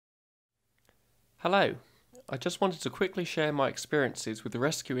Hello, I just wanted to quickly share my experiences with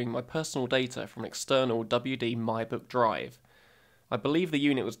rescuing my personal data from an external WD MyBook drive. I believe the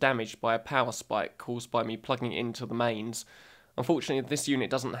unit was damaged by a power spike caused by me plugging it into the mains. Unfortunately, this unit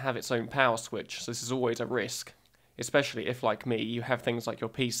doesn't have its own power switch, so this is always a risk, especially if, like me, you have things like your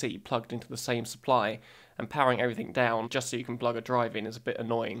PC plugged into the same supply, and powering everything down just so you can plug a drive in is a bit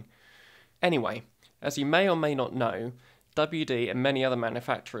annoying. Anyway, as you may or may not know, WD and many other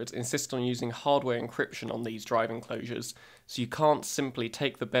manufacturers insist on using hardware encryption on these drive enclosures, so you can't simply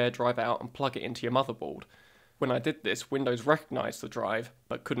take the bare drive out and plug it into your motherboard. When I did this, Windows recognised the drive,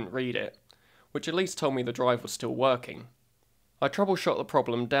 but couldn't read it, which at least told me the drive was still working. I troubleshot the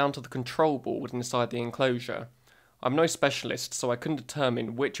problem down to the control board inside the enclosure. I'm no specialist, so I couldn't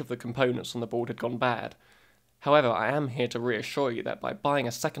determine which of the components on the board had gone bad. However, I am here to reassure you that by buying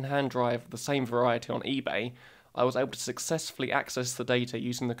a second-hand drive of the same variety on eBay, I was able to successfully access the data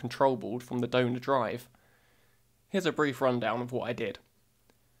using the control board from the donor drive. Here's a brief rundown of what I did.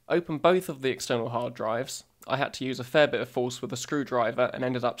 Open both of the external hard drives. I had to use a fair bit of force with a screwdriver and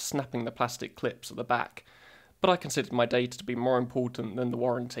ended up snapping the plastic clips at the back, but I considered my data to be more important than the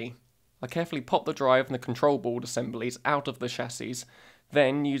warranty. I carefully popped the drive and the control board assemblies out of the chassis,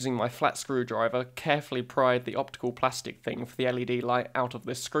 then, using my flat screwdriver, carefully pried the optical plastic thing for the LED light out of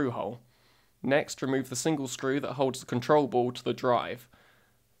this screw hole. Next, remove the single screw that holds the control board to the drive.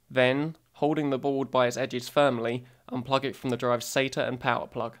 Then, holding the board by its edges firmly, unplug it from the drive's SATA and power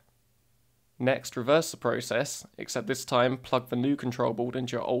plug. Next, reverse the process, except this time plug the new control board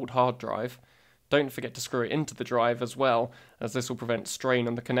into your old hard drive. Don't forget to screw it into the drive as well, as this will prevent strain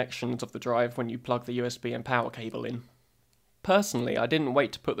on the connections of the drive when you plug the USB and power cable in. Personally, I didn't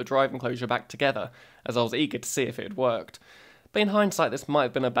wait to put the drive enclosure back together, as I was eager to see if it had worked. But in hindsight, this might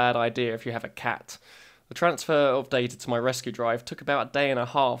have been a bad idea if you have a cat. The transfer of data to my rescue drive took about a day and a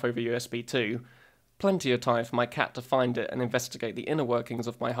half over USB 2. Plenty of time for my cat to find it and investigate the inner workings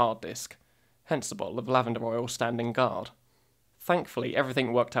of my hard disk. Hence the bottle of lavender oil standing guard. Thankfully,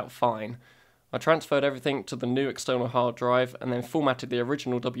 everything worked out fine. I transferred everything to the new external hard drive and then formatted the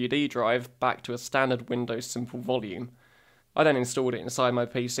original WD drive back to a standard Windows Simple volume. I then installed it inside my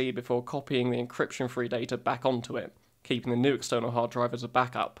PC before copying the encryption-free data back onto it, keeping the new external hard drive as a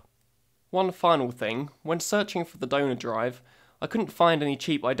backup. One final thing, when searching for the donor drive, I couldn't find any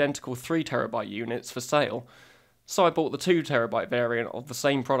cheap identical 3TB units for sale, so I bought the 2TB variant of the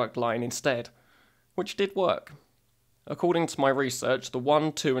same product line instead, which did work. According to my research, the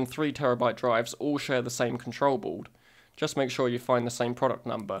 1, 2 and 3TB drives all share the same control board. Just make sure you find the same product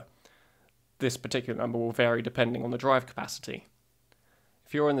number. This particular number will vary depending on the drive capacity.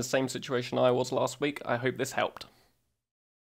 If you're in the same situation I was last week, I hope this helped.